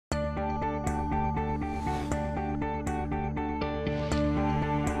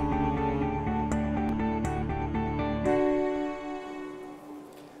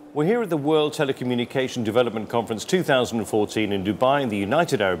We're here at the World Telecommunication Development Conference 2014 in Dubai in the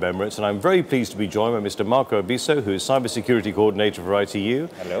United Arab Emirates, and I'm very pleased to be joined by Mr. Marco Obiso, who is Cybersecurity Coordinator for ITU.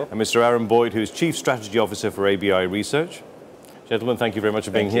 Hello. And Mr. Aaron Boyd, who is Chief Strategy Officer for ABI Research. Gentlemen, thank you very much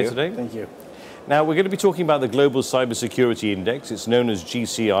for being here today. Thank you. Now, we're going to be talking about the Global Cybersecurity Index. It's known as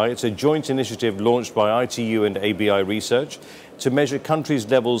GCI. It's a joint initiative launched by ITU and ABI Research to measure countries'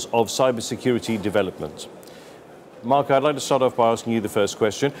 levels of cybersecurity development. Marco, I'd like to start off by asking you the first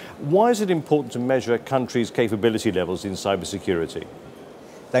question. Why is it important to measure a country's capability levels in cybersecurity?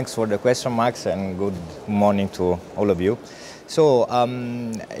 Thanks for the question, Max, and good morning to all of you. So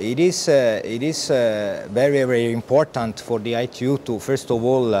it is very, very important for the ITU to, first of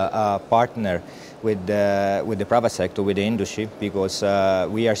all, partner with the private sector, with the industry, because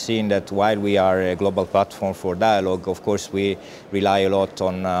we are seeing that while we are a global platform for dialogue, of course we rely a lot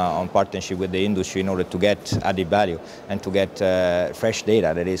on partnership with the industry in order to get added value and to get fresh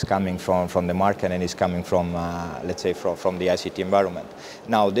data that is coming from the market and is coming from, let's say, from the ICT environment.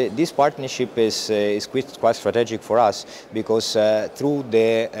 Now, this partnership is quite strategic for us because through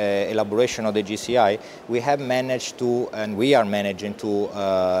the elaboration of the GCI, we have managed to, and we are managing to,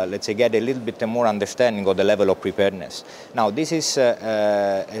 let's say, get a little bit more understanding of the level of preparedness. Now, this is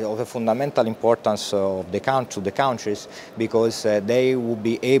of a fundamental importance of the countries because they will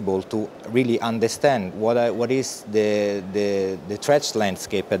be able to really understand what is the threats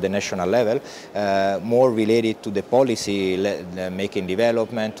landscape at the national level, more related to the policy making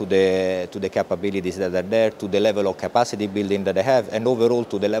development, to the capabilities that are there, to the level of capacity building that they have, and overall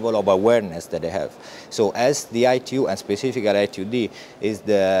to the level of awareness that they have. So as the ITU, and specifically ITUD, is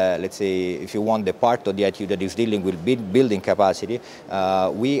the, let's say, if you want, the part of the ITU that is dealing with building capacity,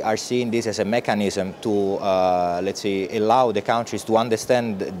 we are seeing this as a mechanism to, let's say, allow the countries to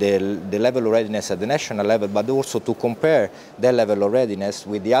understand the level of readiness at the national level, but also to compare their level of readiness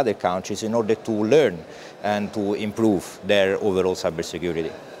with the other countries in order to learn and to improve their overall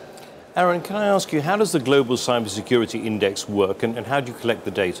cybersecurity. Aaron, can I ask you, how does the Global Cybersecurity Index work and how do you collect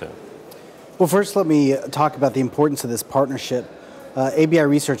the data? Well, first let me talk about the importance of this partnership. ABI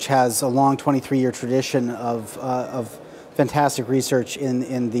Research has a long 23-year tradition of fantastic research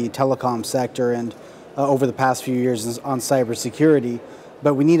in the telecom sector and over the past few years on cybersecurity.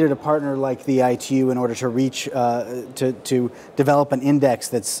 But we needed a partner like the ITU in order to reach, to develop an index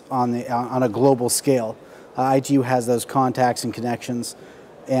that's on a global scale. ITU has those contacts and connections.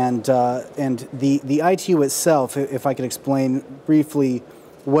 And the ITU itself, if I could explain briefly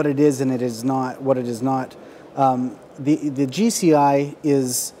what it is and what it is not. The GCI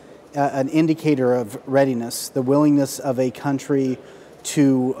is an indicator of readiness, the willingness of a country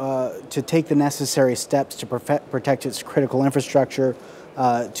to take the necessary steps to protect its critical infrastructure,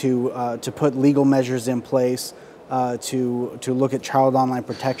 to put legal measures in place, to look at child online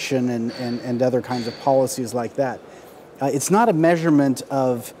protection and other kinds of policies like that. It's not a measurement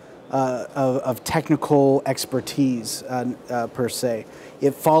of technical expertise per se.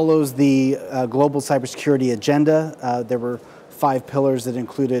 It follows the global cybersecurity agenda. There were 5 pillars that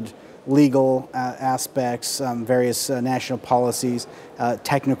included legal aspects, various national policies,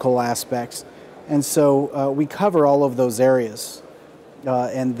 technical aspects. And so we cover all of those areas.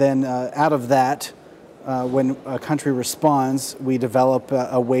 And then out of that, when a country responds, we develop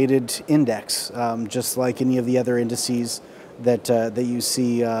a weighted index, just like any of the other indices that you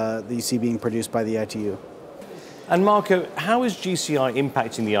see being produced by the ITU. And Marco, how is GCI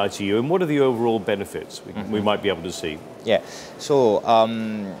impacting the ITU, and what are the overall benefits we might be able to see? Yeah, so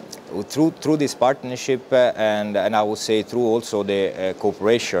through this partnership and I would say through also the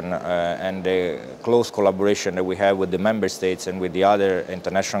cooperation and the close collaboration that we have with the member states and with the other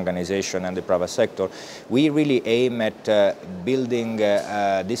international organizations and the private sector, we really aim at building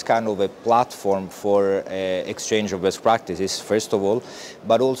this kind of a platform for exchange of best practices, first of all,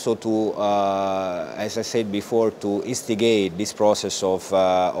 but also to, as I said before, to instigate this process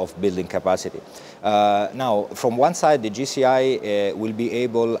of building capacity. Now, from one side, the GCI will be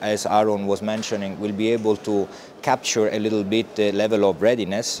able, as Aaron was mentioning, will be able to capture a little bit the level of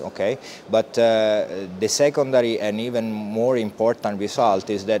readiness, okay? But the secondary and even more important result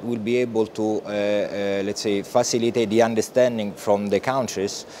is that we'll be able to, let's say, facilitate the understanding from the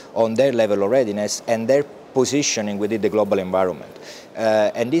countries on their level of readiness and their positioning within the global environment.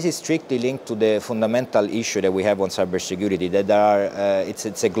 And this is strictly linked to the fundamental issue that we have on cybersecurity, that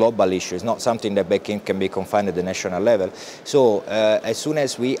it's a global issue. It's not something that can be confined at the national level. So as soon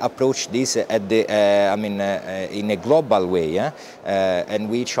as we approach this at the, in a global way, and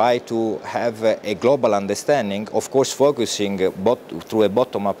we try to have a global understanding, of course focusing through a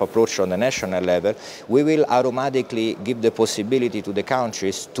bottom-up approach on the national level, we will automatically give the possibility to the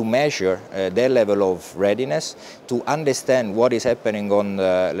countries to measure their level of readiness, to understand what is happening on,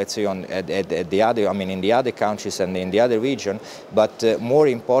 let's say, at the other, in the other countries and in the other region, but more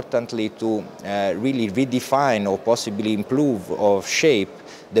importantly to really redefine or possibly improve or shape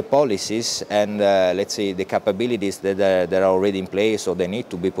the policies and, let's say, the capabilities that are already in place or they need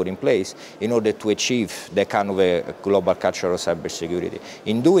to be put in place in order to achieve that kind of a global culture of cybersecurity.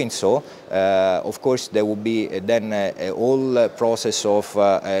 In doing so, of course, there will be then a whole process of,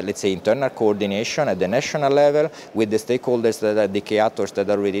 let's say, internal coordination at the national level with the stakeholders that are the key actors that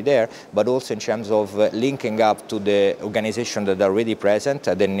are already there, but also in terms of linking up to the organizations that are already present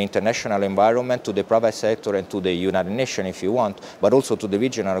at an international environment, to the private sector and to the United Nations, if you want, but also to the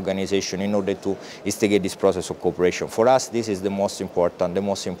regional organization in order to instigate this process of cooperation. For us, this is the most important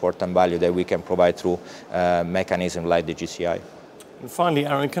value that we can provide through mechanisms like the GCI. And finally,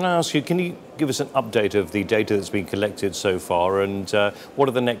 Aaron, can I ask you, can you give us an update of the data that's been collected so far and what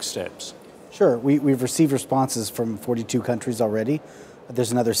are the next steps? Sure. We've received responses from 42 countries already.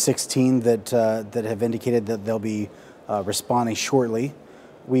 There's another 16 that have indicated that they'll be responding shortly.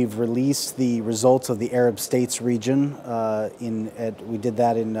 We've released the results of the Arab States region. We did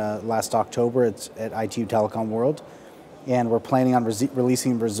that in last October. It's at ITU Telecom World. And we're planning on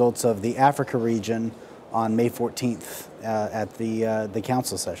releasing results of the Africa region on May 14th at the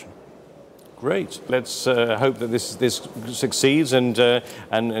council session. Great. Let's hope that this succeeds and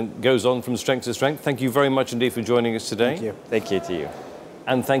goes on from strength to strength. Thank you very much indeed for joining us today. Thank you. Thank you to you.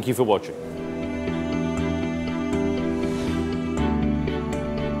 And thank you for watching.